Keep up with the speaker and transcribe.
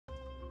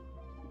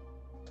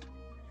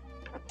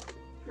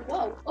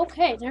Whoa,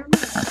 okay, never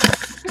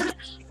mind.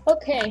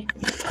 Okay.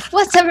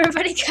 What's up,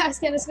 everybody? Guys,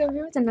 it's gonna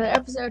be with another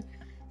episode.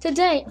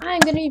 Today, I'm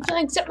gonna be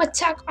playing some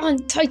Attack on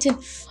Titan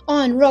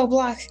on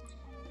Roblox.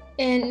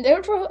 And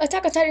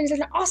Attack on Titan is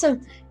an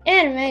awesome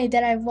anime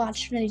that I've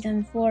watched many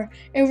times before.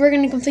 And we're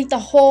gonna complete the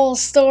whole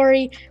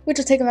story, which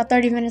will take about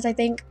 30 minutes, I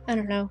think. I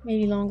don't know,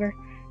 maybe longer.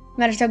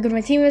 Matters how good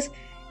my team is.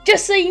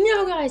 Just so you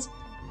know, guys,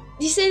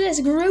 you see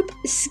this group,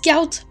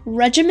 Scout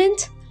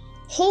Regiment?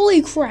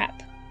 Holy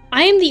crap.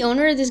 I am the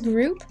owner of this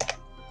group.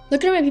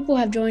 Look at how many people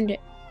have joined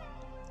it.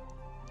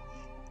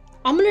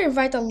 I'm gonna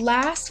invite the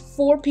last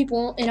 4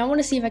 people, and I want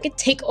to see if I can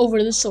take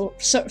over the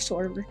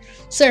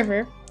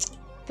server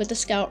with the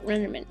Scout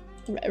Regiment.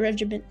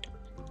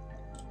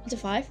 Is it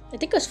 5? I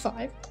think it was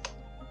 5.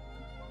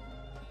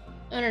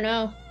 I don't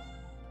know.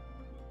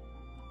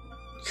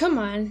 Come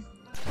on.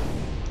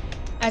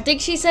 I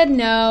think she said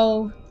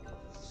no.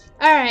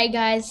 Alright,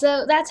 guys,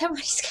 so that's how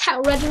many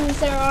Scout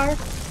Regiments there are.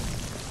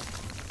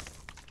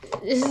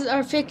 This is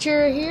our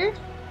picture here.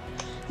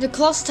 The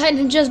Colossal Titan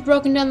had just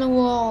broken down the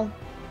wall.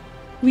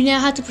 We now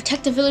have to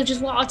protect the villagers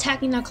while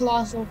attacking the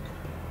Colossal.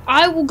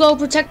 I will go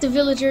protect the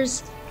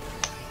villagers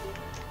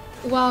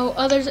while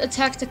others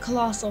attack the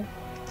Colossal.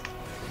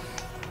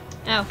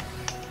 Ow.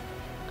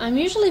 I'm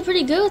usually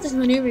pretty good with this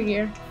maneuver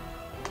here.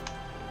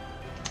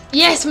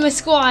 Yes, my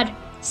squad!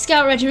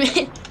 Scout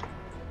Regiment.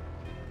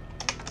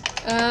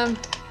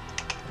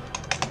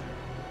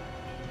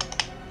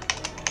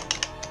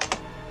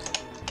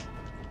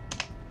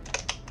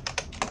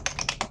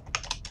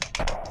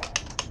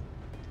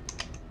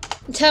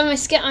 Tell my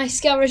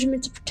scout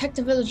regiment to protect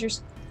the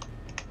villagers.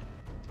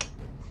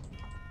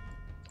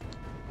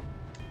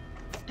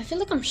 I feel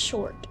like I'm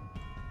short.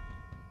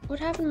 What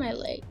happened to my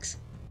legs?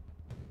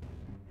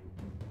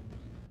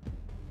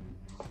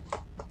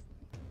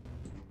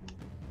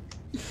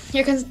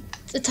 Here comes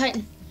the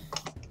Titan.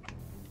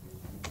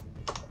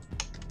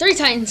 3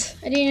 Titans.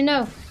 I didn't even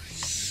know.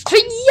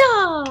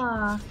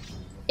 Hiya!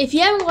 If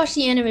you haven't watched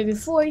the anime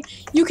before,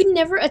 you can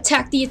never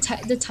attack the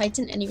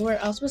Titan anywhere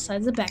else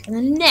besides the back and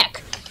the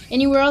neck.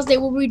 Anywhere else, they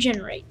will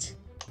regenerate.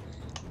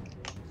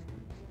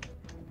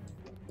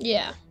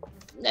 Yeah,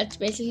 that's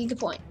basically the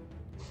point.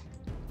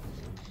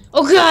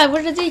 Oh God,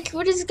 where does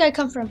this guy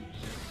come from?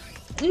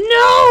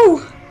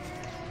 No!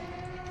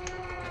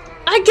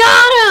 I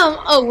got him!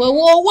 Oh, whoa,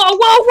 whoa, whoa,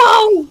 whoa,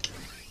 whoa!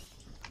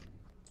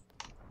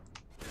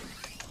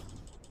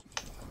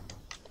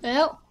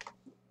 Well,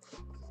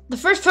 the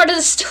first part of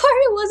the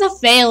story was a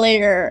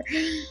failure.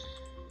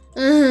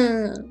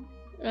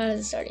 Not at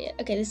the start yet.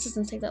 Okay, this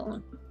doesn't take that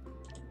long.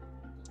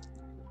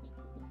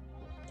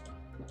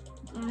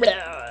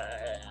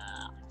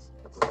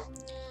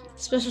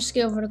 Special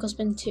skill vertical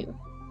spin 2.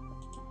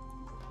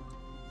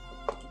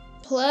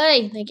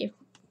 Play. Thank you.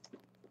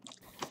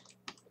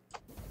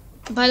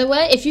 By the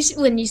way, if you see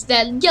when you see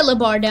that yellow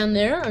bar down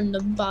there on the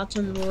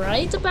bottom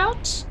right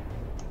about,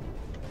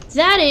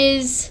 that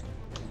is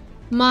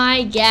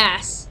my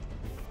gas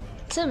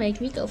to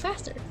make me go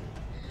faster.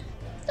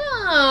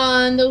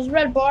 And those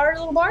red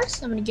little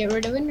bars, I'm gonna get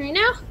rid of it right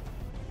now.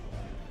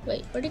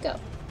 Wait, where'd it go?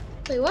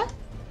 Wait, what?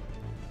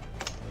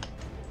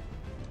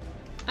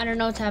 I don't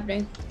know what's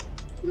happening.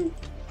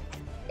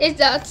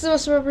 That's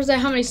supposed to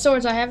represent how many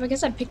swords I have. I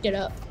guess I picked it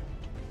up.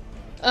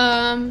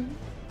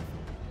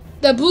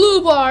 The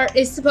blue bar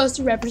is supposed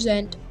to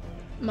represent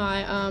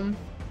my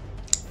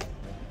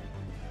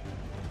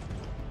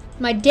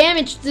my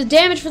damage, the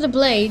damage for the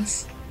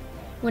blades.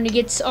 When it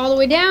gets all the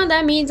way down,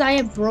 that means I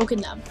have broken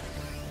them.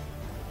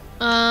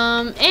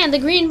 And the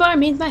green bar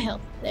means my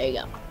health. There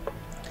you go.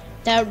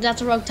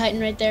 That's a rogue Titan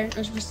right there.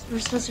 We're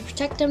supposed to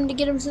protect him to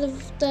get him to the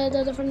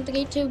front of the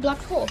gate to block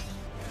the hole.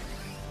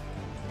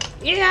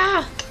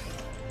 Yeah!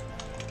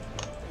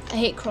 I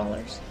hate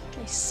crawlers.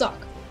 They suck.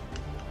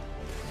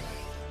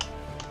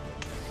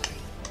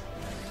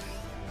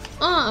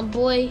 Oh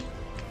boy.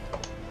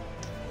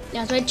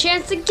 Now's my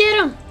chance to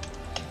get him.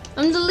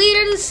 I'm the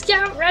leader of the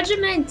Scout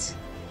Regiment.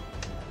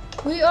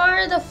 We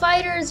are the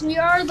fighters. We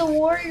are the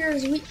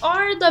warriors. We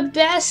are the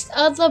best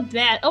of the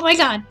best. Oh my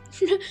God.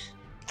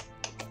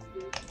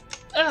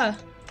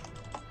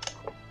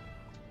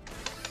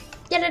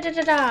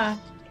 Da-da-da-da-da.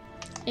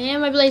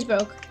 And my blaze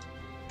broke.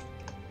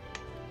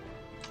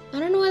 I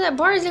don't know why that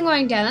bar isn't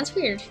going down. That's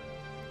weird.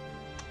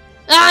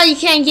 Ah, you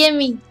can't get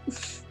me.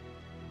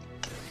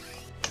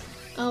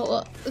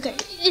 Oh, okay.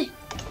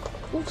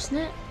 Oh,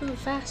 snap. Oh,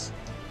 fast.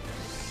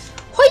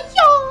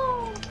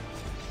 Hoya!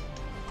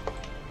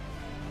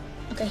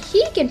 Okay,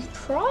 he can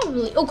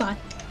probably... Oh, God.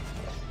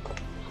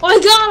 Oh, I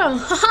got him!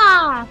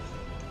 Haha!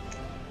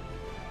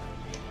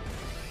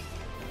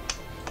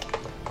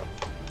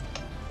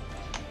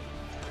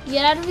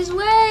 Get out of his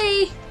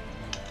way!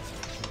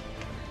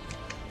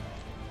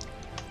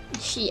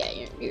 Yeah,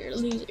 you're a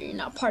loser. You're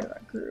not part of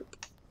our group.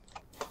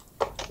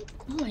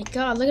 Oh my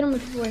God, look at how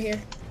many people are here.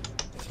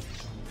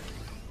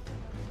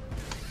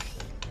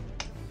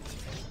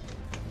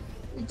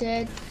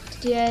 Dead,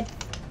 dead,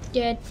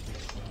 dead.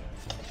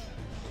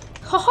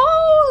 Ho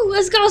ho!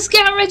 Let's go,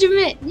 Scout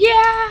Regiment!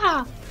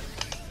 Yeah!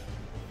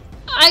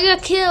 I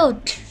got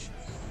killed.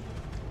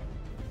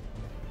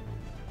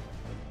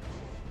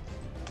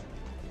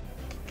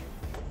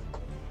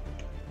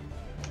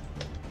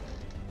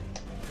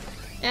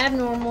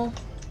 Abnormal.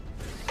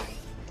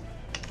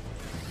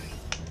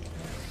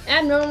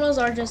 Abnormals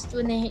are just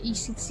when you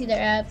see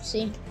their abs,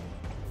 see?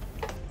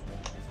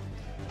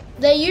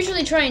 They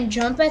usually try and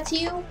jump at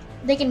you.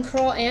 They can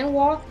crawl and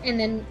walk, and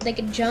then they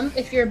can jump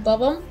if you're above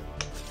them,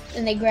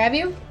 and they grab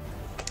you.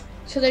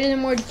 So they're the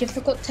more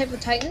difficult type of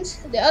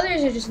titans. The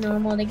others are just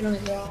normal. They can only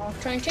walk,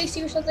 try and chase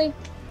you or something.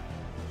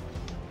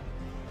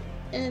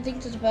 And I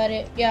think that's about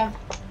it. Yeah.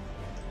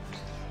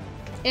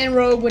 And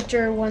rogue, which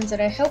are ones that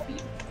I help you,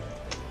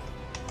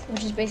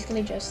 which is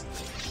basically just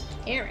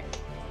Aaron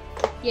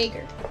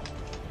Jaeger.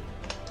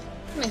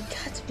 Oh my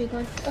god, it's a big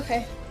one.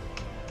 Okay.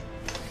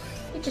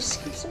 We just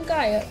scooped some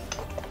guy up.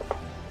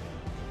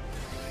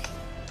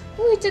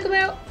 Ooh, he took him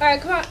out.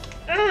 Alright, come on.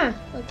 Ah!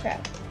 Oh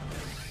crap.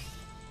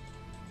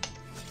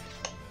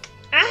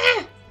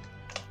 Ah!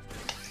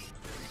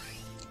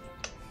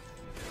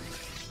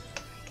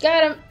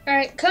 Got him.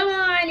 Alright, come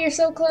on. You're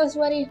so close,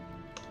 buddy.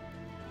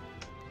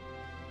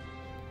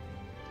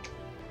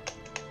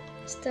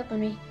 Step on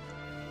me.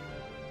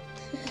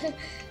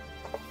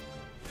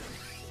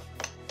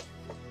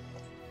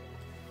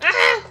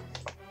 Ah!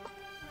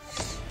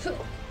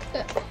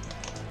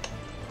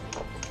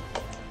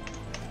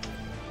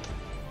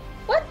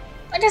 What?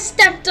 I got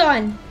stepped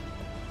on.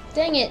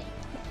 Dang it.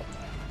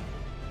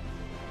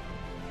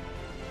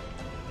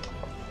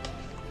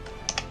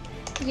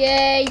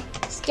 Yay.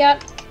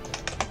 Scout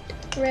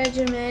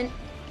Regiment.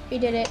 We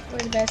did it. We're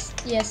the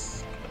best.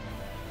 Yes.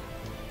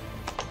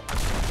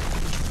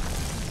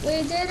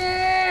 We did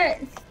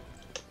it!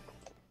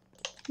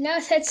 Now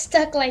his head's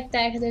stuck like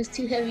that because it was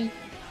too heavy.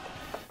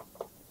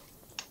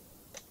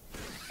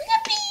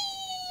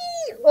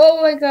 Yippee!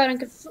 Oh my god,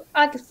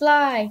 I could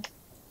fly.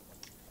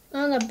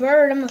 I'm a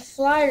bird, I'm a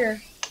flyer.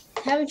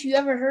 Haven't you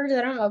ever heard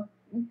that I'm a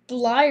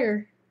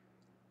blyer?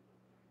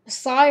 A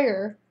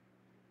sire.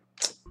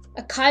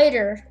 A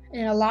kiter.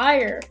 And a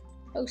liar.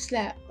 Oh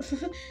snap.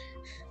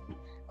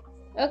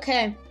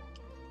 Okay.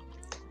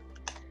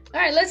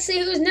 Alright, let's see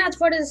who's not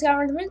part of this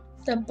government.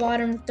 The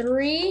bottom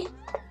three.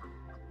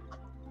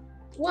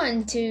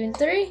 1, 2, and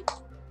 3.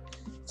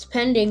 It's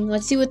pending.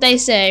 Let's see what they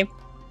say.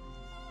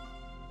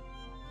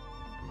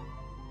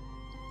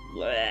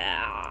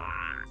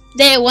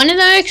 One of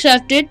them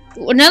accepted.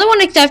 Another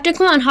one accepted.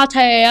 Come on,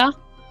 Hataya.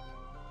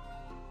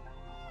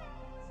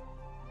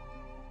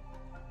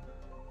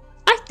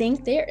 I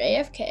think they're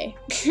AFK.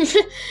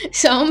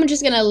 So I'm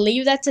just gonna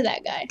leave that to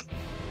that guy.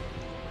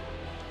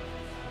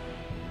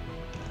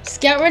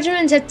 Scout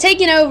regiments have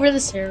taken over the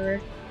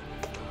server.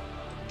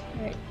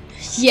 Alright.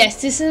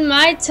 Yes, this is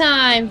my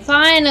time.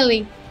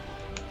 Finally.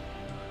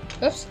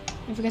 Oops.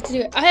 I forgot to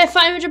do it. I have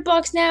 500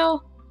 bucks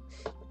now.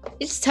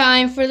 It's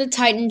time for the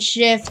Titan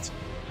shift.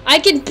 I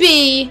could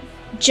be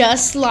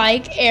just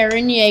like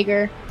Aaron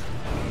Jaeger.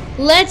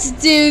 Let's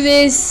do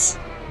this.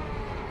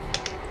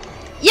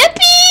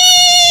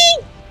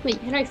 Yippee!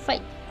 Wait, how do I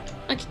fight?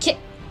 I can kick.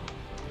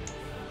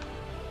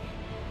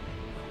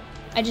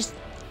 I just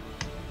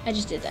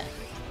did that.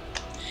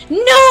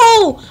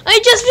 No! I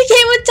just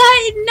became a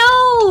Titan!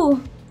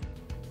 No!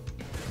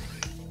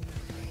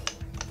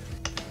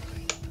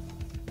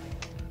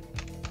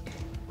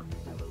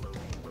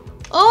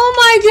 Oh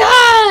my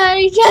god!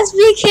 I just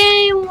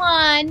became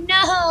one!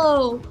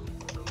 No!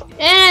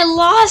 And I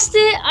lost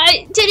it?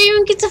 I didn't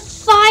even get to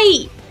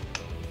fight!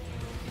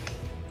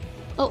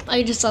 Oh,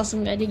 I just saw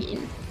some guy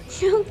digging.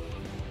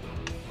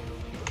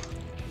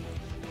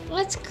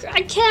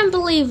 I can't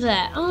believe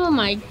that. Oh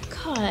my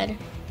god.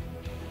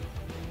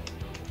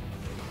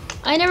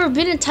 I never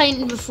been a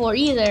Titan before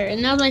either,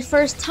 and that was my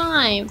first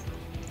time.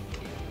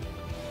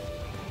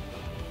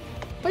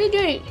 What are you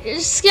doing? There's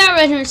a scout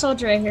regiment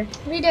soldier right here.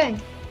 What are you doing?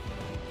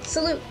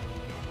 Salute.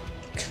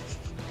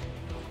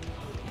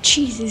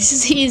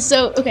 Jesus, he is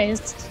so okay.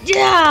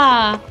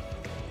 Yeah.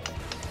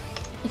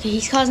 Okay,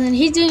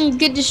 he's doing a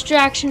good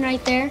distraction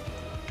right there.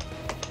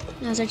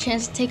 Now's our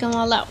chance to take them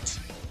all out.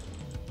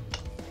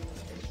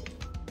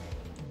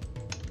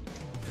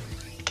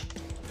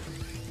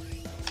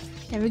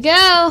 There we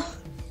go.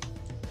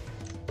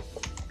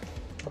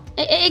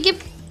 Hey, get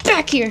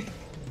back here.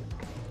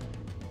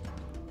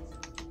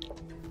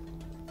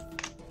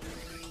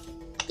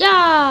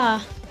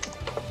 Yeah.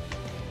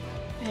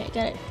 Alright,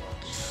 got it.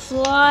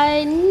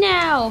 Fly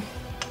now.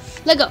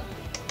 Let go.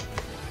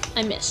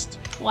 I missed.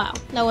 Wow,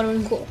 that would have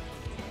been cool.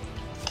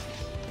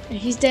 And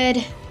he's dead.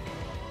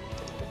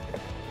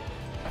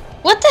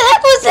 What the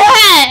heck was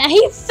that?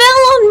 He fell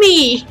on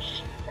me.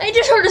 I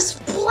just heard a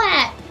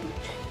splat.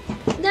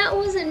 That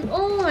wasn't.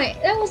 Oh my,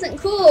 that wasn't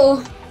cool.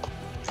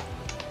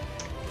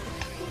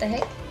 What the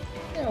heck?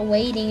 They're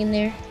waiting in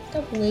there.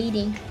 Stop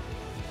waiting.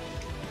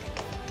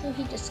 Oh,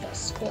 he just got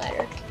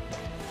splattered.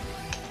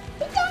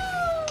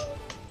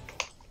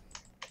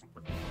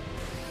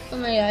 Oh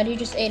my god, he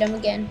just ate him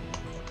again.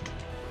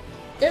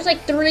 There's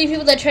like 3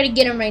 people that try to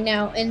get him right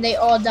now, and they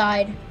all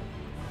died.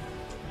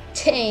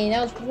 Dang,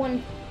 that was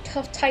one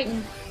tough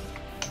Titan.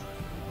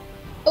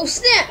 Oh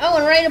snap! I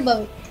went right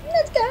above it.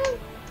 Let's go!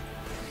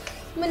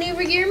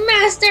 Maneuver gear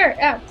master!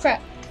 Oh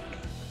crap.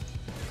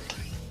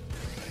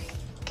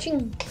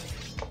 Ching.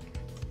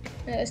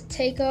 Let's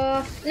take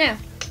off now.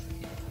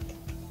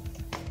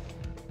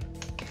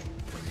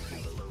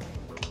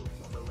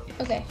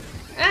 Okay.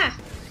 Ah!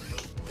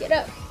 Get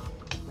up.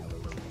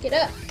 Get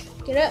up.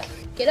 Get up.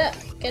 Get up.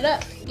 Get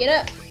up. Get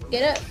up.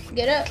 Get up.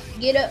 Get up.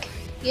 Get up.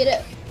 Get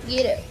up.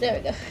 Get up. There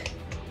we go.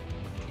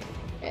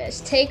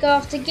 Let's take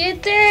off to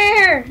get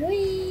there.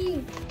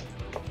 Whee!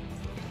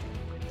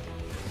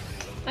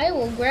 I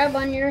will grab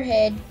on your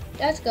head.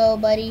 Let's go,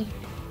 buddy.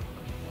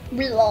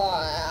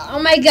 Blah.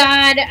 Oh my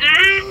god.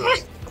 Ah!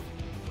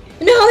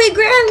 No, he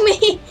grabbed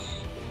me.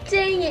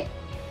 Dang it.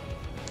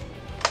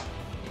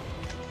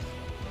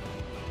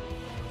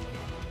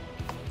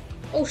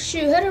 Oh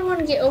shoot, how do I want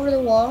to get over the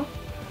wall?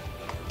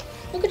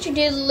 Look what you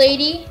did,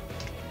 lady.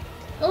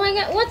 Oh my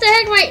god, what the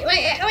heck?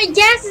 My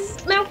gas is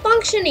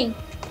malfunctioning.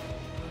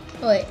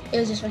 Oh wait, it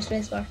was just my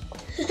space bar.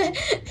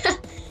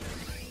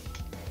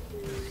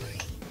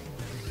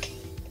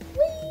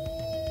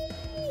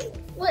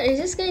 What is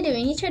this guy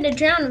doing? He tried to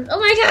drown him. Oh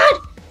my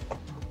god!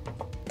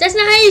 That's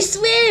not how you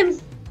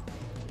swim!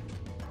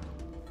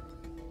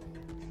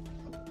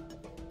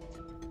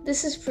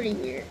 This is pretty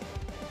weird.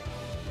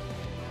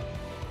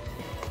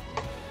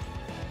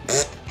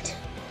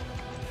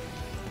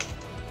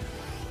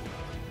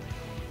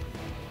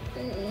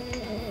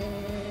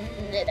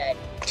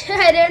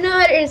 I don't know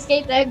how to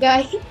escape that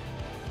guy.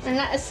 Or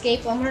not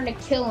escape, I'm trying to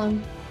kill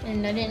him.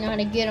 And I didn't know how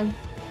to get him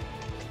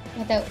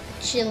without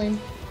chilling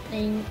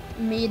and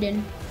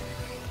meeting.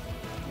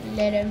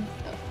 Let him.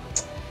 Oh.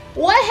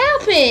 What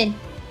happened?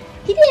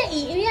 He didn't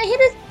eat me, I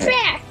hit his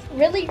back.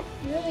 Really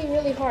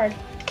hard.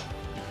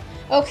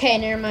 Okay,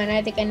 never mind.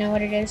 I think I know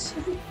what it is.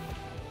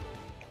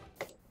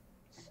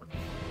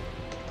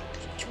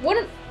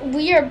 What?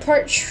 We are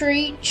part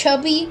tree,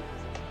 chubby.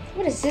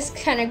 What is this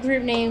kind of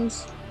group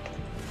names?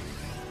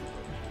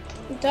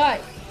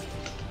 Die.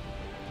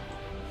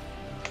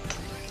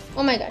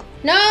 Oh my god.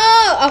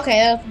 No! Okay,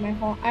 that was my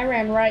fault. I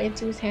ran right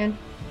into his hand.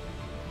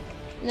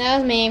 That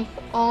was me.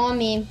 All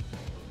me.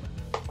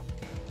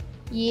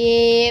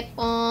 Yep,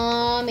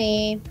 all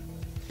me.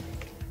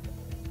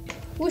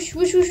 Whoosh,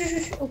 whoosh, whoosh,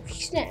 whoosh. Oh,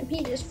 snap.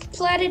 He just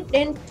platted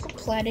and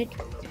platted.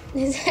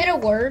 Is that a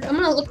word? I'm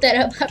gonna look that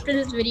up after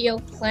this video.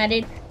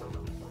 Platted.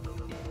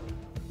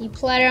 He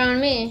platted on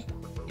me.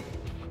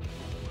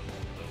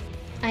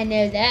 I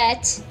know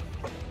that.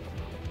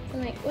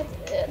 I'm like, what?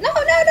 No,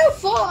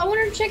 fall! I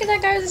wanted to check if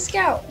that guy was a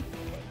scout.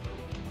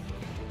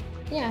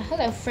 Yeah,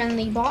 hello,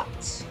 friendly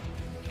bots.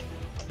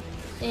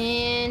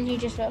 And he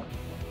just fell.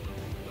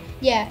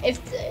 Yeah,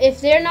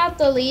 if they're not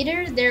the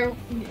leader, their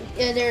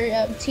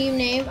team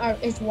name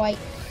is white.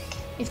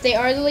 If they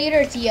are the leader,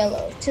 it's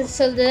yellow. So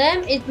to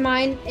them,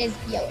 mine is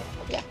yellow.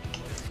 Yeah,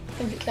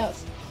 that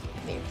was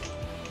weird.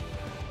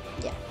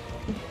 Yeah.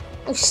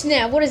 Oh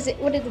snap! What is it?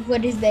 What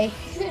is they?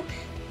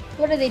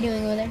 What are they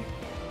doing over there?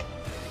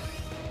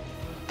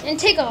 And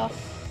take off.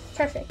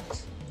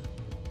 Perfect.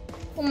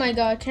 Oh my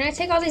god, can I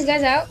take all these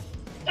guys out?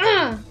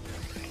 Ah!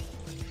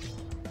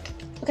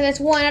 Okay, that's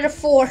 1 out of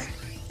 4.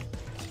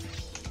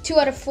 2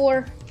 out of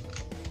 4.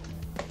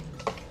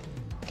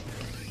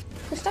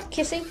 Oh, stop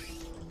kissing.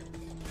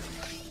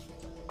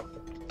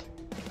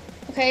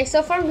 Okay,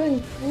 so far I'm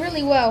doing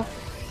really well.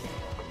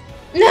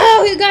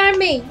 No, he got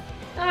me!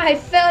 Oh, I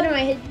fell to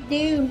my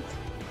doom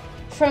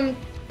from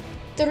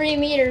 3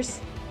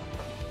 meters.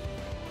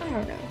 I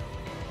don't know.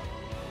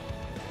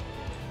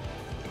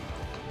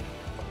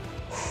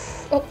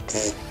 Oh,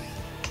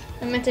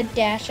 I meant to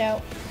dash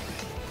out.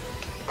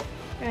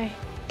 Alright.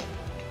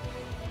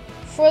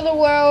 For the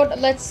world,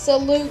 let's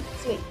salute.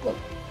 Wait, look.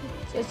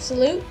 Let's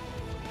salute.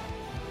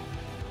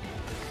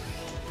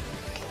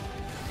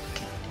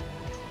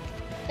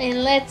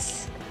 And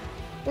let's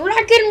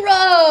rock and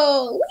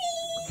roll!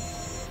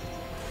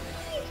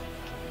 Whee!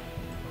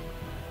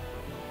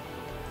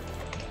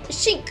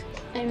 Shink!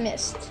 I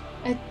missed.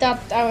 I thought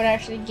I would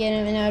actually get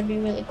him and that would be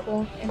really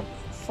cool and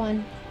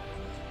fun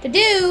to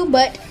do,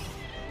 but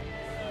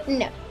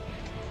no.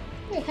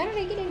 Wait, how did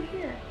I get in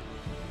here?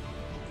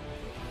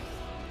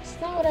 It's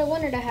not what I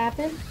wanted to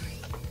happen.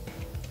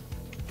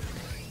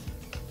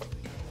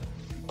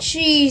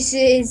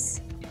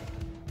 Jesus.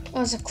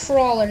 Oh, it's a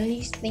crawler.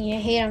 These things, I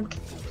hate them.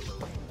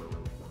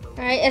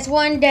 Alright, that's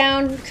 1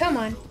 down. Come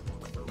on.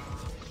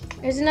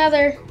 There's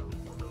another.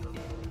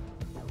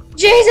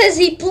 Jesus,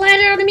 he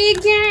planted on me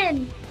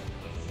again.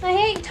 I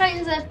hate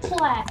Titans that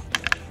plat.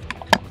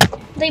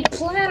 They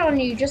plat on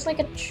you just like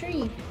a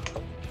tree.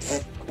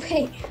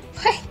 Wait,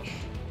 what?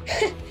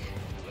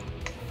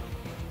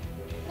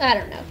 I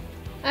don't know.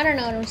 I don't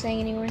know what I'm saying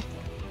anymore.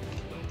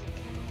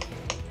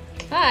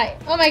 Hi.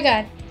 Oh my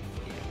god.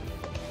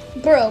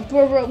 Bro.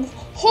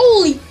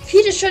 Holy!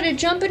 He just tried to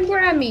jump and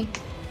grab me.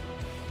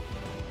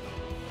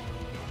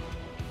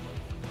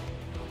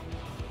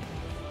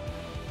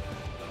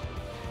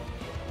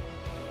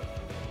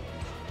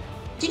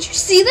 Did you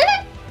see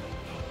that?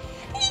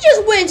 He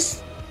just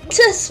went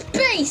to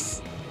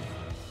space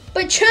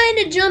by trying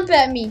to jump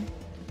at me.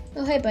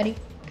 Oh, hey, buddy.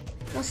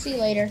 I'll see you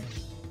later.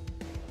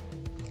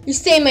 You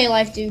saved my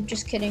life, dude.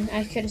 Just kidding.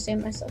 I could have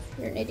saved myself.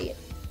 You're an idiot.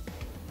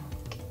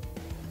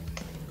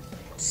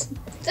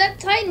 That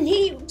Titan,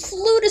 he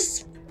flew to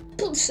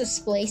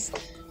space,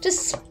 to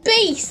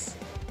space,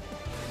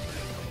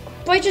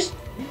 by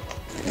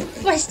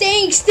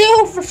staying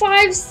still for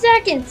 5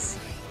 seconds.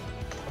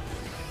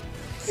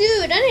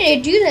 Dude, I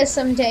need to do this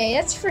someday.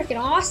 That's freaking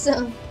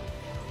awesome.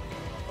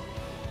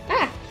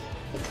 Ah,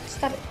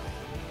 stop it.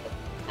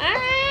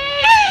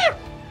 Ah!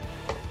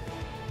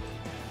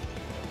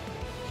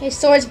 His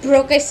sword's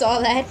broke. I saw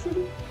that.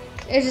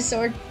 There's a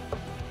sword.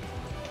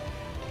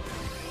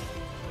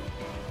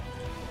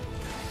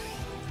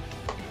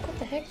 What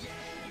the heck?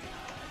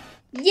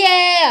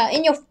 Yeah,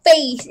 in your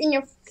face,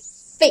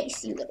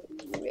 you little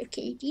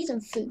kid. Eat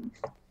some food,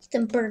 eat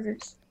some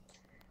burgers.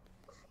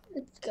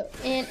 Let's go,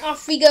 and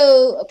off we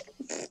go.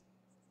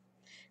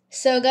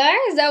 So,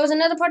 guys, that was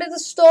another part of the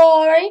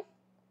story.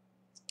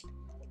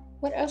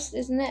 What else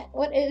is next?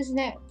 What is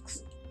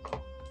next?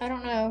 I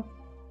don't know.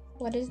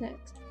 What is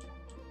next?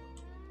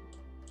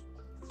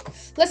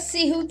 Let's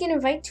see who we can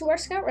invite to our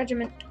scout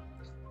regiment.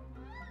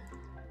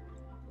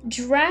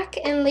 Drac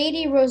and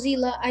Lady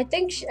Rosilla. I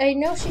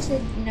know she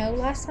said no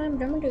last time,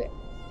 but I'm gonna do it.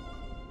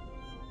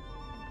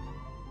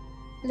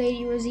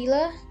 Lady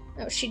Rosilla.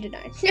 Oh, she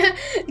denied.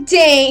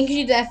 Dang, she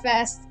did that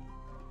fast.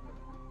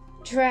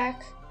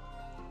 Drac.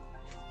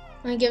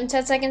 I'm gonna give him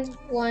 10 seconds.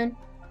 1,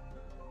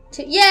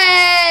 2.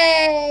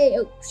 Yay!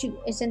 Oh, shoot.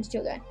 I sent it to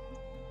a guy.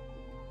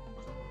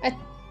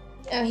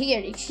 Oh, he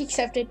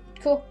accepted.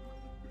 Cool.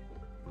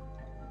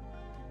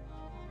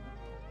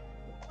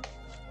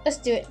 Let's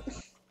do it.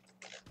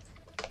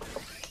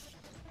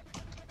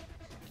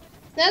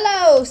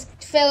 Hello,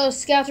 fellow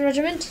scout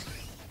regiment.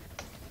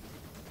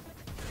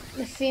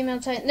 The female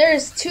Titan.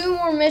 There's 2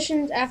 more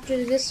missions after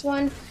this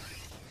one,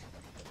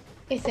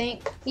 I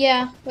think.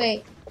 Yeah,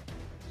 wait.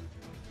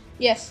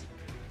 Yes.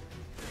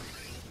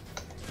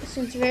 This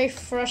one's very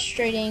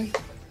frustrating.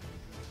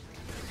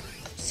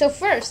 So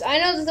first, I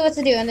know what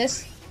to do on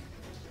this.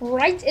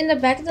 Right in the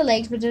back of the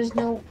legs, but there's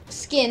no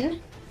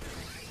skin.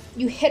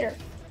 You hit her.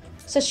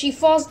 So she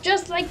falls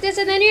just like this,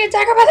 and then you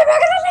attack her by the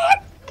back of the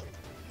leg!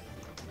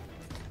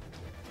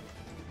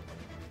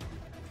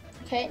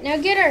 Okay, now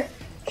get her.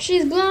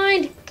 She's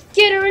blind.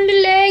 Get her in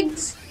the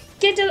legs.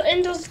 Get her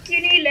in those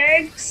skinny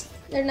legs.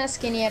 They're not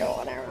skinny at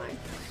all. Never mind.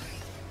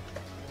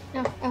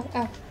 Ow, ow,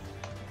 ow.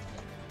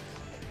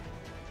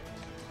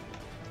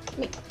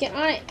 Get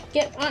on it.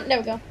 Get on. There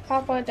we go.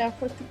 Hop on that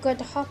horse. We got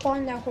to hop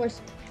on that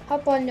horse.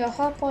 Hop on that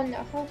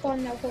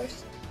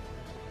horse.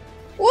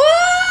 Whoa!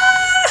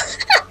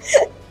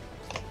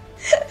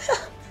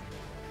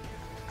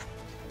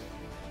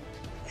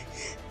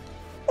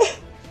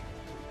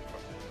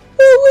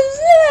 What was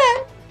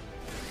that?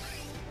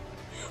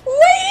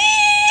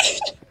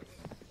 Wait!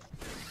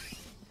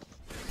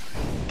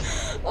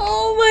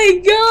 Oh my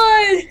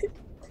god!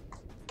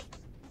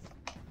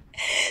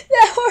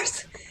 That horse,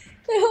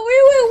 he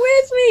went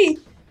with me.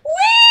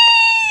 Wee!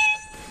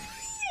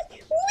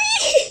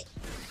 Wee!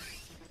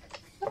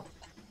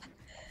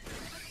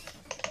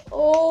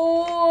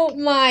 Oh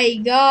my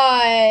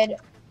god.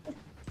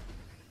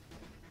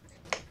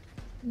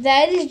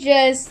 That is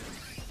just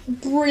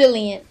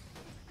brilliant.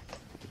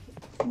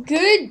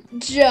 Good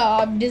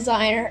job,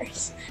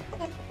 designers.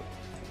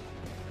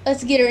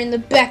 Let's get her in the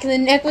back of the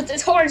neck with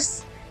this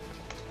horse.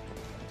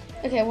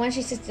 Okay, once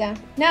she sits down.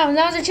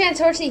 Now's our chance,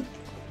 horsey.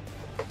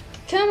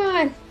 Come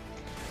on.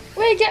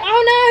 Wait,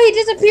 oh no, he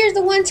disappears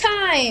the one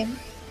time.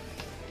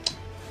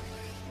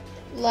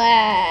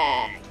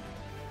 Lag.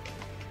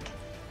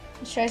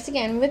 Let's try this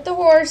again with the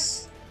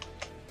horse.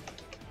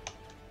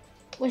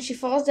 When she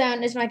falls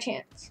down is my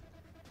chance.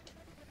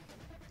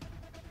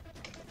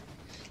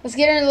 Let's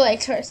get her in the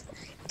legs first.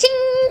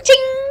 Ting,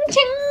 ting,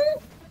 ting.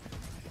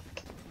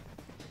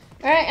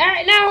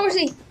 Alright, now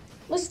horsey.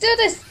 Let's do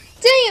this.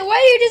 Dang it, why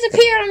do you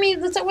disappear on me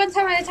the one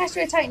time I attached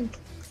to a Titan?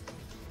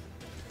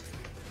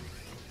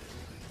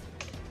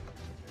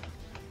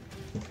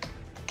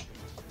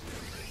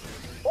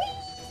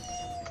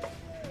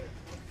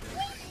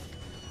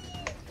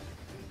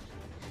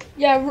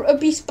 Yeah,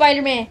 be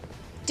Spider-Man.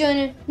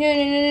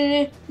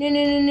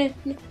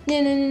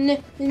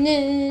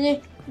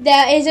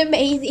 That is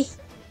amazing.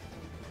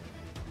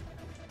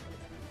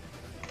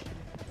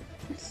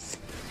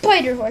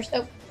 Spider horse.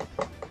 Oh.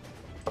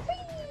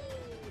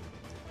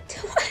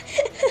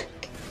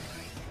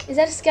 Is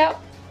that a scout?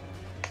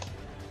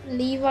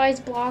 Levi's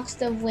blocks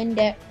the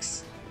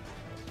Windex.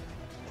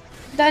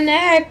 The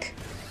neck.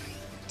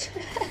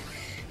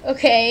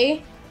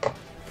 Okay.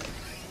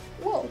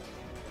 Whoa.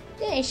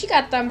 Dang, she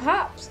got them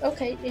hops.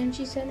 Okay, and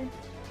she said,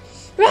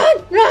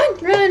 "Run, run,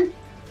 run!"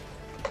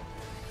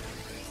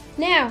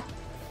 Now.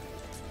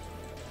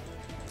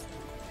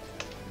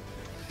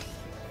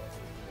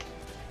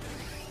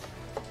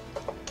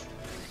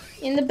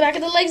 In the back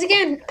of the legs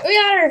again. We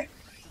got her.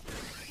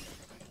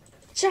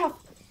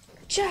 Chop,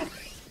 chop,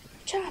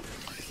 chop.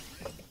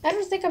 I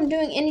don't think I'm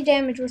doing any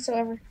damage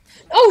whatsoever.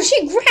 Oh,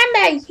 she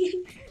grabbed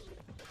me.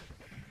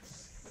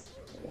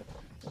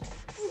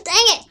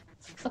 Dang it.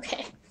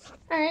 Okay.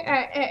 All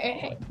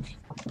right.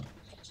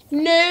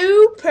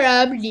 No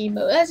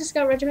problemo. That's a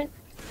scout regiment.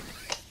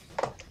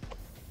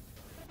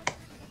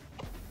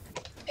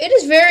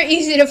 very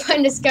easy to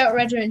find a scout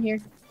regiment here.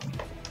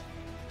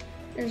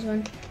 There's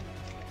one.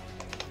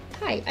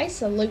 Hi, I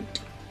salute.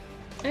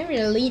 I'm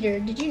your leader.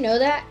 Did you know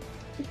that?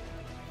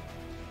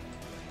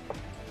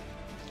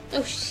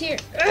 Oh, she's here.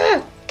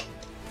 Ugh!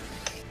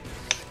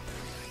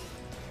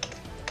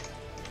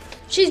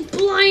 She's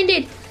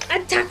blinded.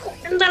 Attack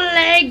her in the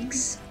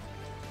legs.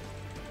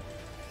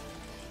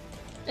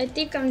 I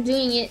think I'm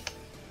doing it.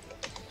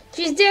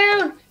 She's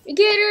down.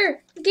 Get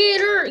her.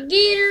 Get her.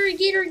 Get her.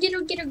 Get her. Get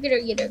her. Get her. Get her.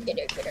 Get her. Get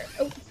her. Get her.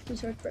 Oh, my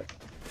sword broke.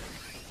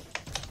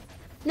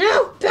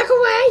 No, back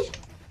away.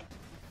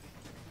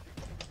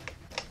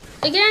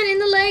 Again in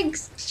the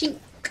legs. Chink,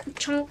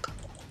 chunk,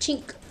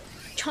 chink,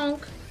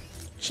 chunk,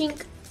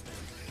 chink,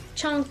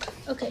 chunk.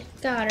 Okay,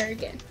 got her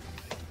again.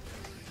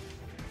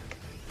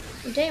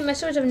 Dang, my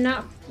swords have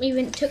not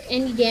even took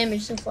any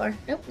damage so far.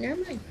 Nope,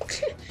 never mind.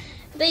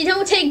 They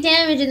don't take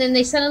damage and then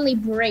they suddenly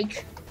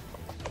break.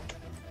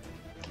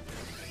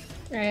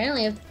 Alright, I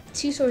only have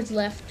 2 swords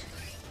left.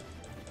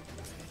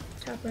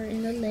 Chop her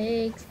in the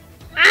legs.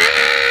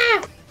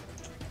 Ah!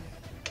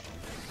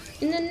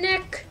 In the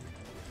neck.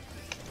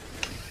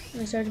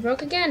 My swords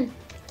broke again.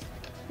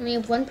 I only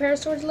have 1 pair of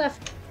swords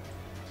left.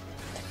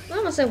 I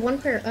almost have 1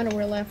 pair of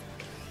underwear left.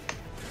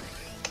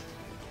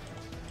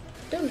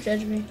 Don't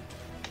judge me.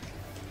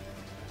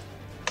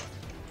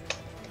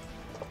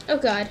 Oh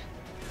god.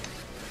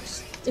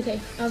 Okay,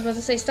 I was about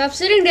to say stop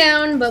sitting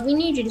down, but we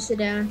need you to sit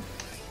down.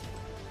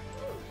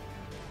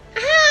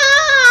 Ow!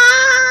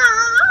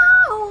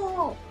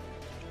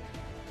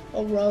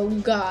 Oh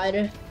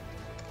god.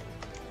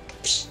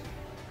 Psh.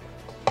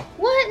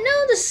 What?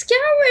 No, the scout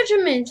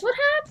regiment! What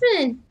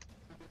happened?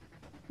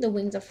 The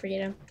Wings of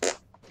Freedom.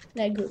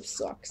 That group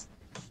sucks.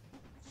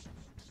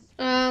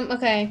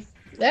 Okay.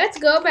 Let's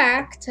go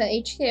back to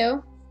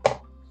HQ.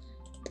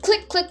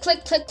 Click, click,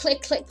 click, click,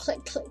 click, click,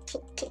 click, click,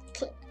 click, click,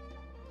 click.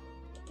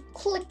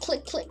 Click,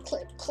 click, click,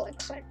 click, click,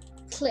 click,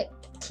 click,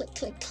 click,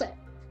 click, click.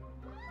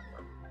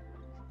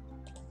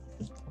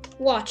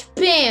 Watch,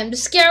 bam! The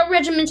scout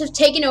regiments have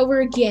taken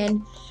over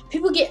again.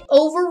 People get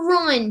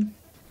overrun.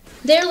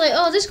 They're like,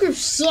 oh, this group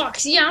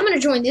sucks. Yeah, I'm gonna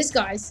join this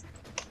guys.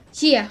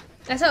 Yeah,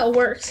 that's how it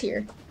works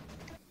here.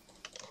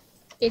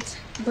 It's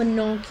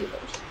binoculars.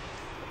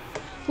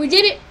 We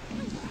did it!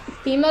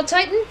 Female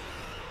Titan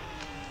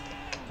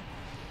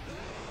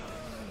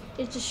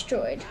is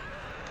destroyed.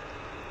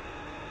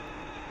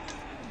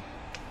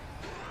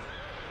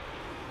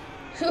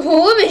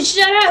 Woman,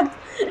 shut up!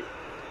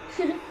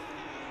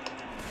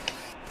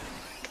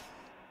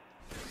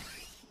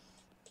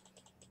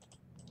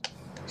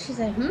 She's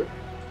like,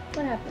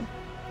 what happened?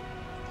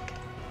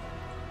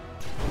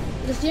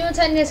 The female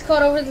Titan has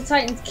caught over the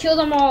Titans. Kill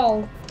them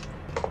all.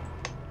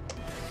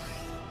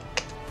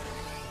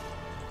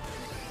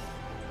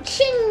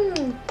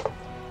 Ching!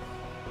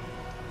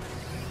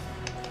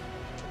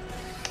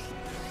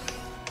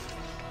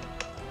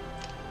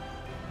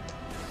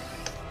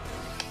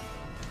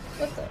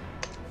 What the?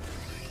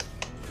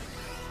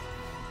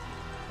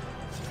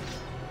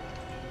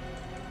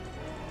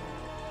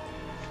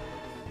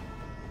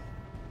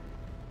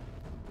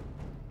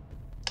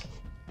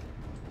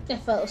 I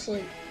fell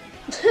asleep.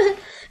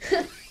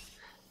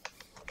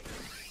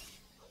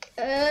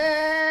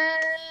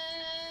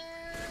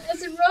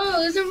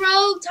 It's a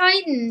rogue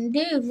Titan,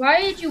 dude.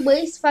 Why did you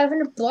waste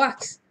 500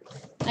 bucks?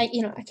 I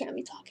can't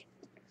be talking.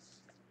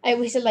 I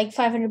wasted like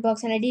 500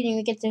 bucks and I didn't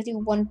even get to do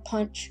 1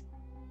 punch.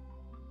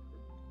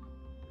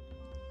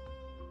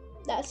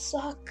 That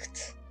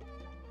sucked.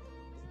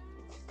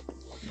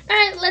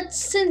 Alright, let's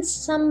send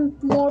some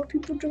more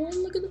people join.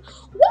 Look at the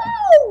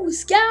whoa!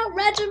 Scout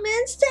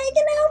regiment's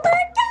taking over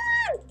again!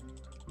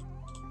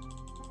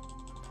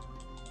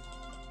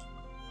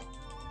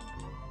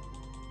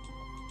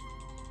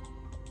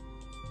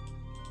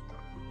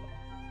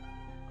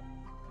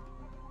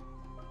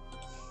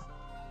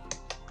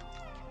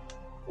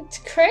 It's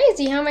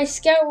crazy how my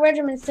scout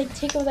regiments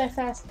take over that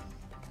fast.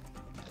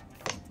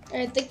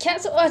 Alright, the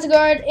Castle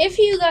Guard. If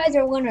you guys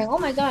are wondering, oh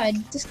my god,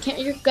 this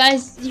your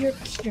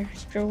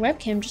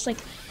webcam just like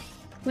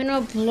went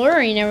all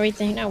blurry and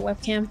everything. Not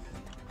webcam.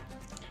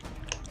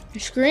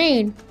 Your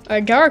screen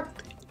are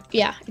dark.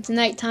 Yeah, it's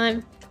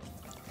nighttime.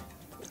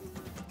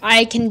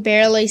 I can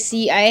barely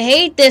see. I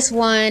hate this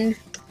one.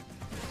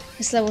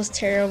 This level's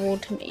terrible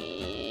to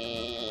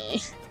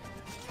me.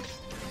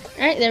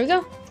 Alright, there we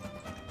go.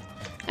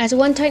 As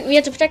one Titan, we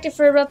have to protect it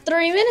for about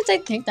 30 minutes. I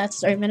think that's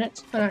 30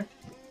 minutes. Hold on.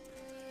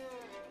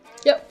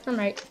 Yep, I'm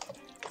right.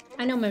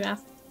 I know my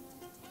math.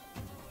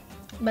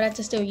 But I have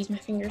to still use my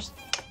fingers.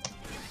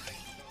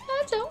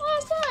 That's how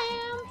awesome I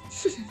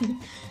am.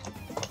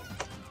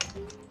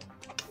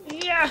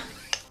 Yeah.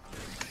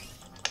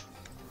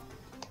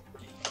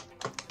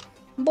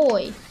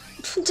 Boy.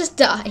 Just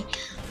die.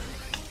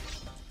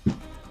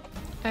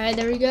 Alright,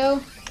 there we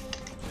go.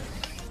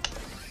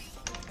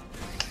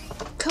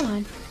 Come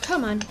on.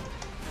 Come on.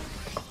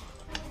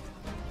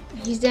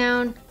 He's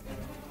down.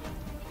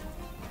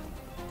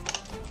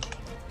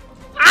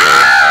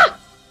 Ah!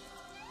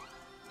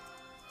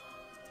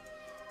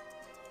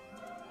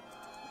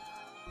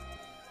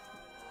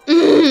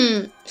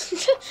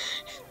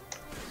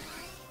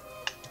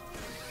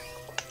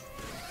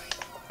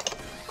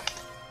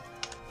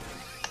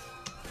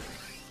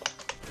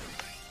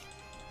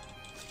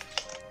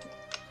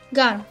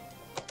 Got him.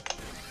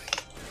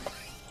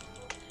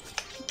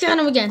 Got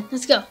him again.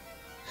 Let's go.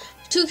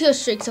 2 kill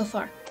streak so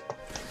far.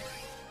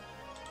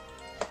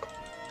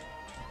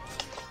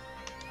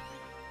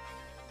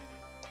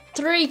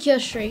 Three kill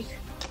streak.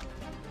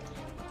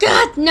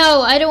 God,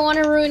 no! I don't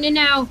want to ruin it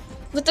now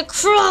with the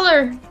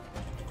crawler.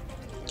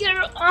 Get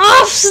her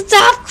off!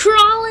 Stop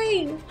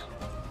crawling!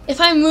 If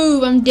I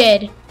move, I'm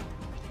dead.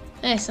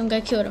 Hey, some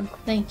guy killed him.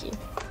 Thank you.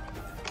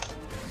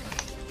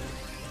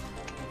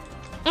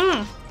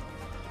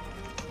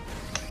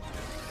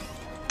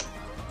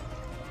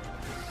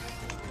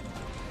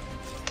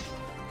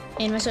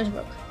 And my sword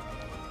broke.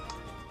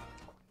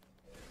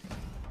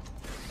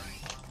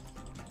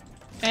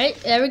 Alright,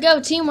 there we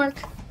go. Teamwork.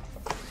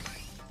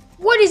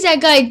 What is that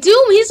guy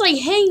doing? He's like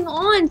hanging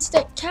on to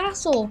that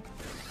castle.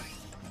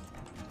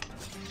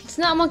 It's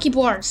not monkey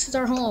bars. It's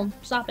our home.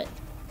 Stop it.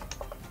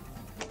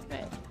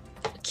 Alright.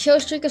 Kill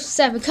streak of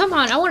 7. Come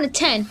on, I want a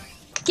 10.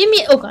 Give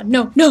me. Oh god,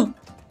 no, no.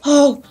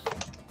 Oh.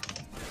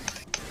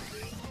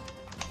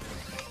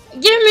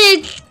 Give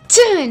me a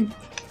 10.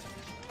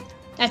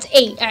 That's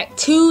 8. Alright,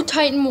 2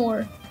 Titan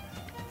more.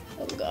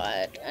 Oh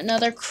god,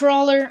 another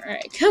crawler.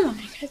 Alright, come on,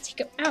 I gotta take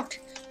him out.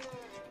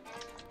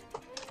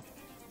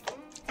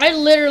 I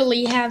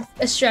literally have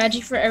a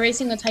strategy for every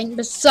single Titan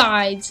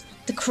besides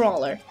the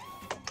crawler.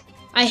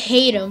 I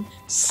hate him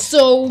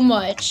so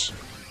much.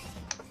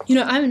 You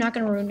know, I'm not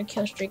gonna ruin the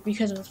kill streak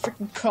because of a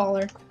freaking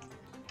crawler.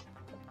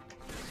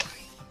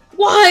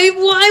 Why?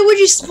 Why would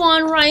you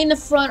spawn right in the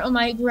front of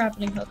my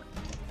grappling hook?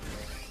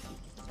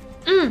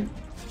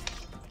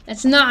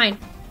 That's 9.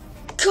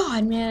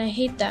 God, man, I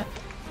hate that.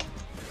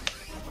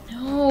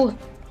 No.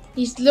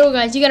 These little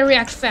guys, you gotta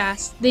react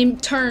fast. They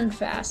turn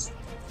fast.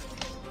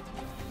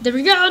 There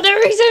we go.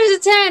 There's a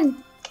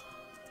 10.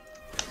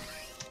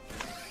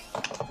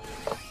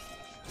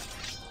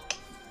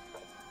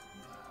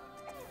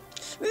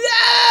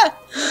 Ah!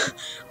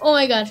 Oh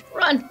my god.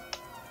 Run.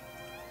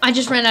 I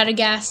just ran out of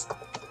gas.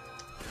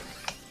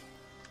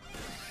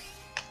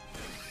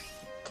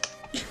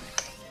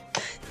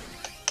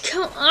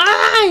 Come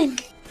on.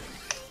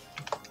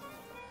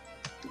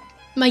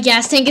 My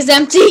gas tank is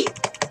empty.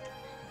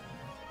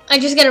 I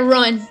just gotta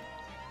run.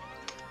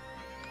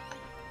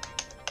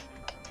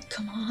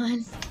 Come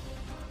on.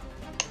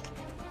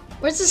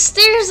 Where's the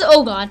stairs?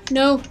 Oh god,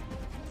 no.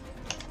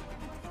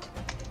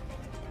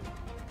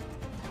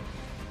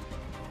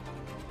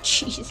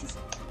 Jesus.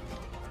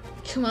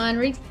 Come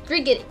on, get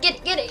it,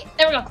 get it.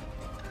 There we go.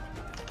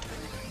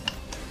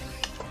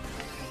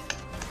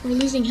 We're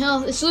losing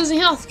health. It's losing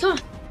health. Come on.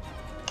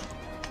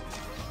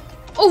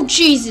 Oh,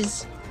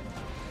 Jesus.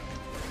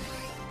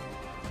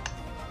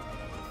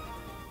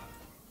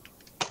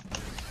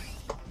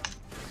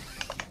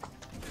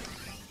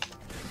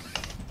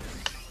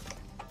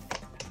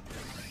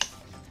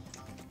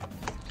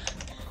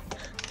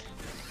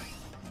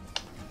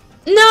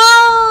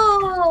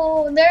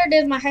 No! There it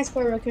is, my high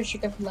score record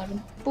streak of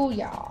 11.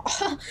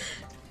 Booyah.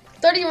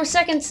 30 more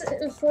seconds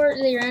before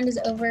the round is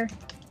over.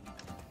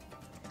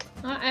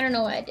 I don't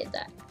know why I did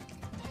that.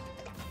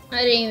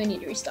 I didn't even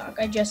need to restock.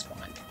 I just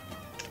spawned.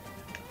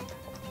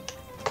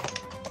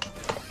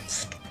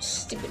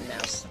 Stupid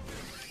mouse.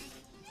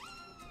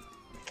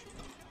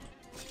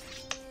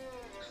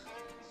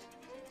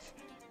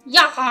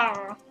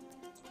 Yeah!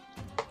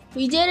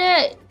 We did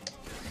it!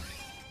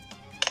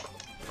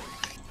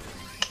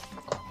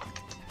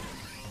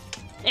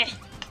 Eh.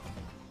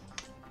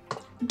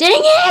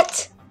 Dang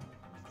it!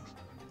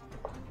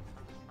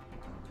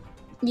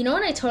 You know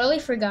what I totally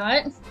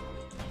forgot?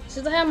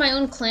 Since I have my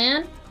own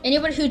clan,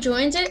 anybody who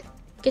joins it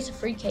gets a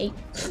free cape.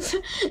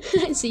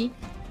 See?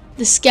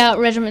 The Scout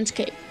Regiment's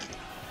cape.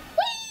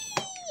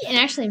 Whee! It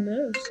actually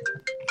moves.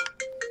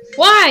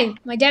 Why?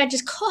 My dad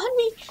just called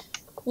me?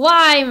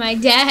 Why, my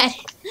dad?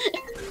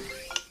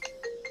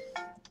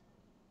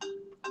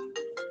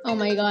 Oh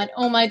my god,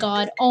 oh my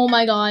god, oh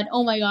my god,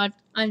 oh my god.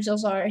 I'm so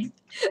sorry.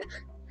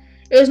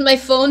 It was my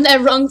phone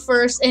that rung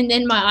first and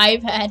then my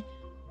iPad.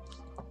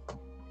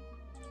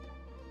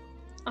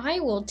 I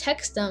will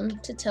text them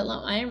to tell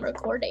them I am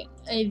recording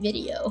a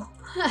video.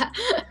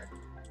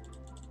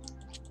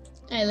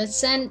 Alright, let's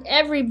send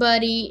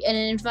everybody an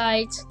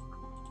invite.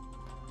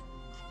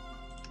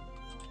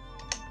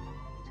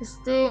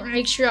 Just to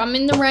make sure I'm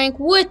in the rank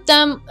with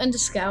them in the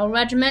Scout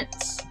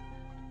Regiments.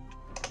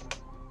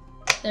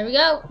 There we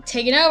go.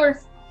 Taking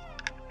over.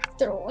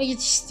 You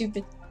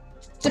stupid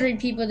 3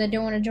 people that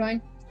don't want to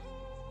join.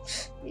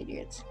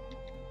 Idiots.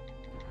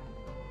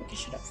 Okay,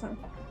 shut up, fine.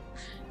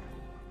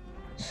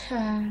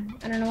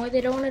 I don't know why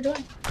they don't want to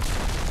join.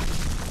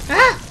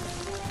 Ah!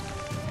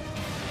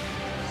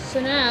 So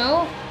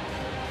now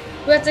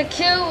we have to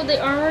kill the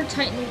armored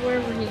titan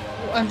wherever he.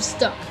 Oh, I'm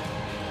stuck.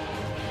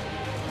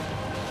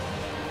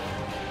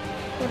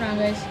 Hold on,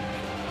 guys.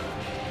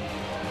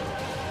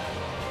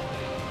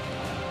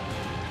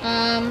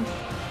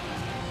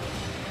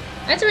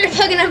 I have to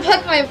replug and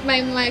unplug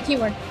my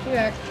keyboard. Be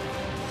back.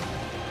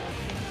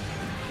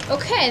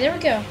 Okay, there we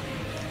go.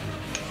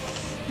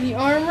 The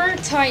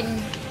armored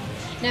titan.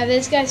 Now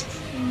this guy's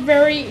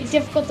very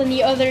difficult than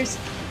the others.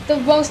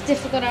 the most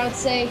difficult, I would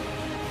say.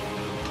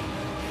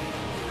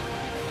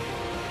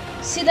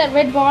 See that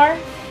red bar?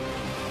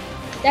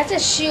 That's a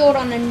shield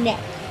on the neck.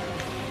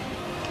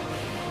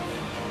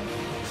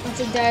 Once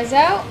it dies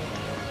out,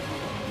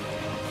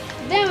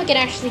 then we can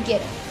actually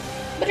get him.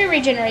 But it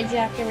regenerates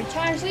after every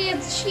time, so he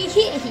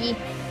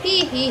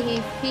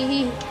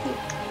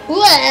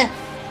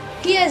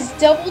has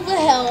double the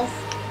health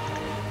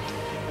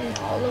in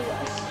all of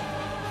us.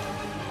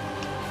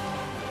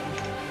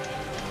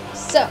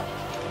 So,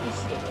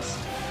 let's do this.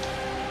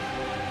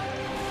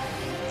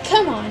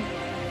 Come on.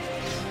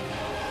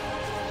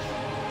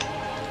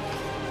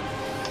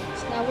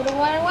 It's not what I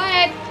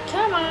wanted.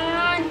 Come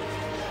on.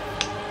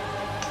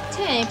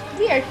 Dang,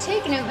 we are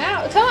taking him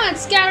out. Come on,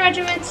 Scout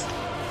Regiment.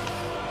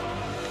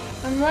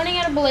 I'm running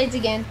out of blades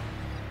again.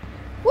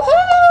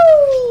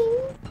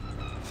 Woohoo!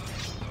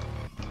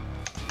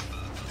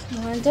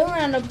 Come on, don't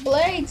run out of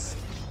blades.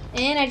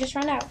 And I just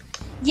ran out.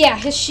 Yeah,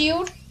 his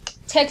shield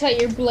takes out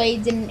your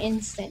blades in an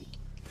instant.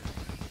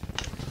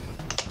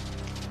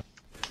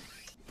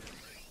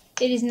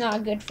 It is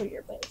not good for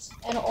your blades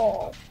at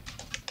all.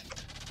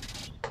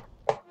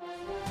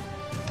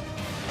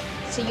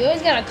 So you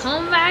always gotta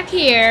come back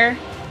here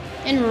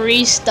and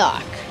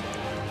restock.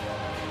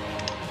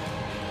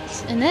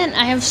 And then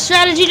I have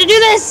strategy to do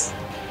this!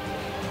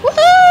 Woohoo!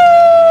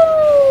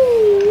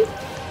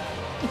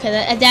 Okay,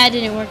 that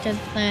didn't work as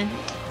planned.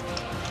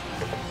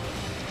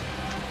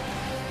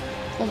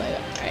 Oh my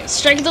god. Alright,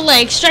 strike the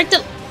leg, strike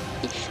the...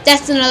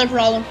 That's another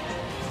problem.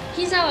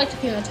 He's not like the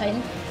Puma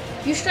Titan.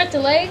 You strike the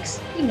legs,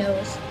 he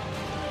knows.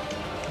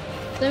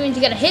 That means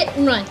you gotta hit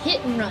and run, hit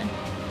and run.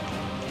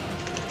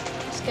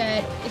 This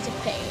guy is a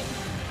pain.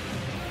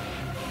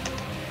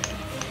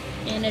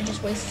 And I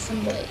just wasted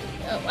some blade.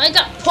 Oh, I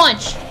got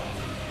punched!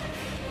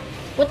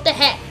 What the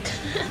heck?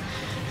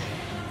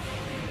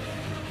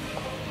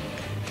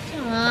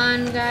 Come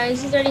on,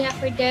 guys. He's already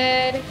halfway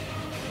dead.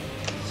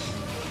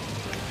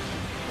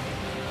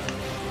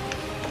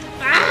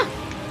 Ah!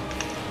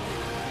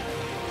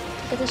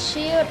 Get the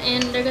shield,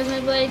 and there goes my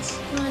blades.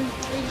 Come on,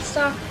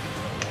 restock.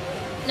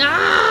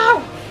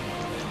 No!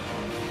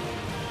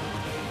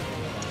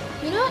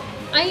 You know what?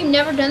 I have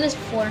never done this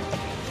before.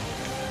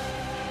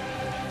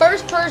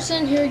 First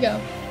person, here we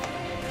go.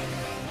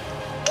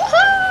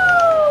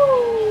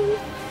 Woohoo!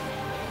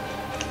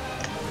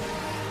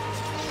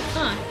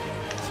 Huh.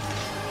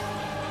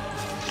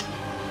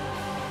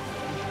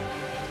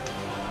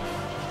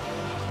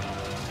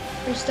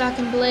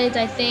 Restocking blades,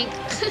 I think.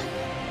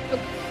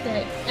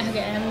 Okay,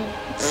 I mean,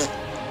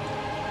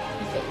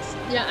 my face.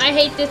 You know, I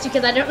hate this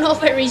because I don't know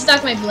if I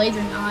restock my blades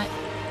or not.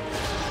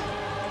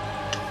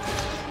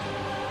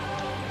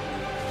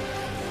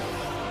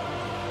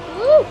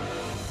 Woo!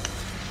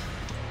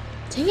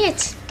 Dang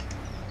it!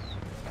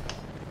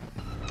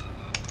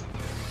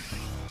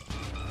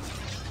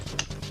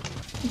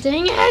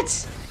 Dang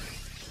it!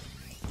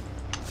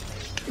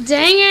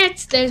 Dang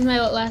it! There's my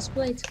last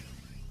blade.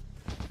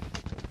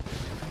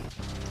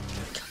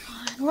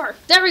 Work.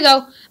 There we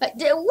go. What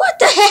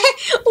the heck?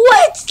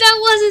 What? That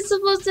wasn't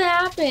supposed to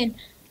happen.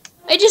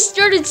 I just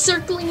started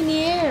circling in the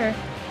air.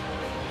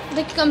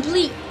 Like a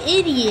complete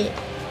idiot.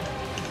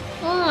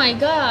 Oh my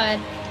god.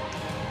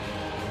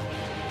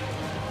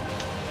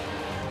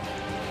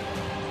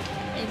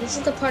 Hey, this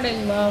is the part I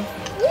love.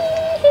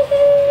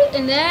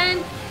 And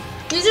then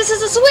use this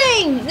as a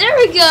swing. There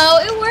we go.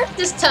 It worked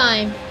this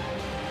time.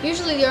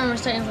 Usually the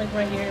armor's titan's like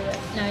right here, but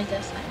no, he's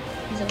this time.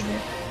 He's over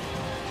here.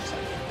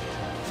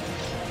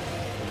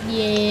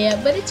 Yeah,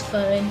 but it's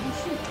fun.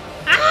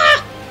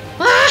 Ah!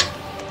 Ah!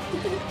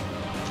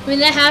 When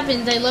that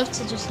happens, I love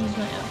to just use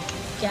my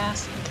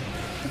gas.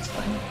 It's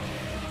fun.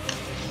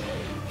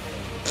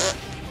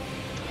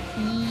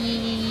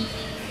 He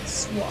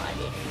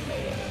swatted.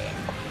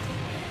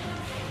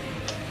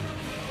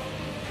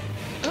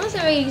 I don't know if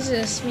I use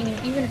this swing,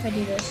 even if I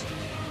do this.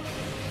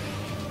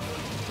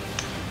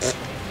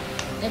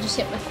 I just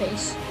hit my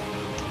face.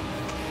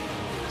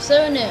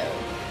 So no.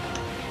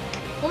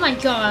 Oh my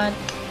god.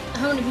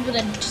 How many people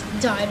that just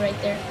died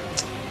right there?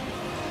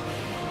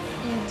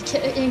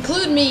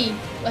 Include me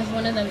as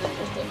one of them that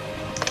just did.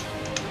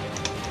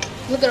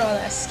 Look at all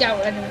that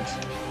scout regiment.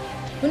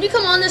 When you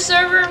come on the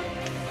server,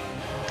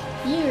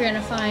 you're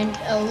gonna find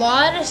a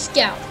lot of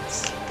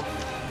scouts.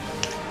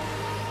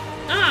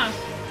 Ah!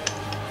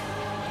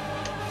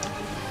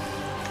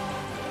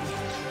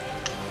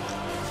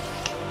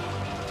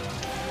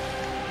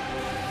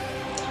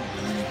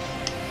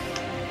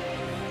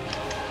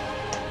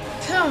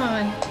 Come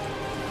on.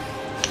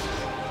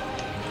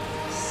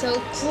 So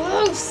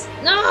close!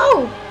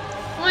 No!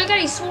 Oh my god,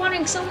 he's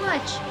swatting so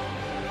much.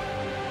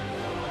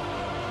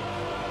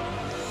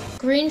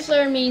 Green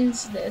flare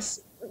means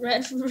this.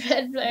 Red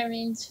flare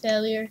means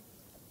failure.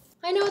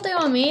 I know what they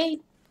all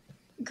mean.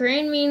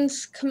 Green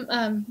means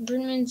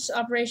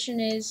operation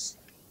is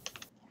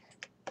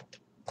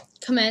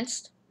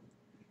commenced.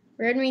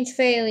 Red means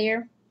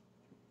failure.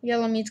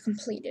 Yellow means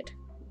completed.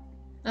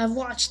 I've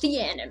watched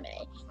the anime.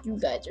 You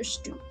guys are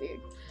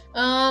stupid.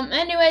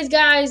 Anyways,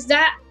 guys,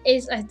 that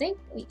is, I think,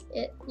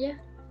 it. Yeah.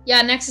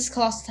 Yeah, next is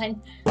Colossal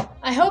Titan.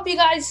 I hope you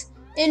guys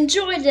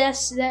enjoyed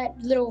that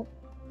little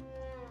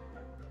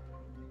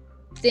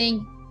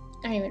thing.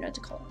 I don't even know what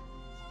to call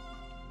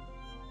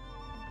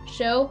it.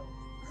 Show.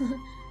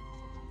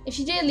 If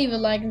you did, leave a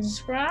like and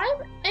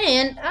subscribe.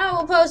 And I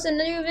will post a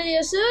new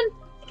video soon.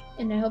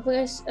 And I hope you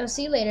guys, I'll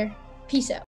see you later. Peace out.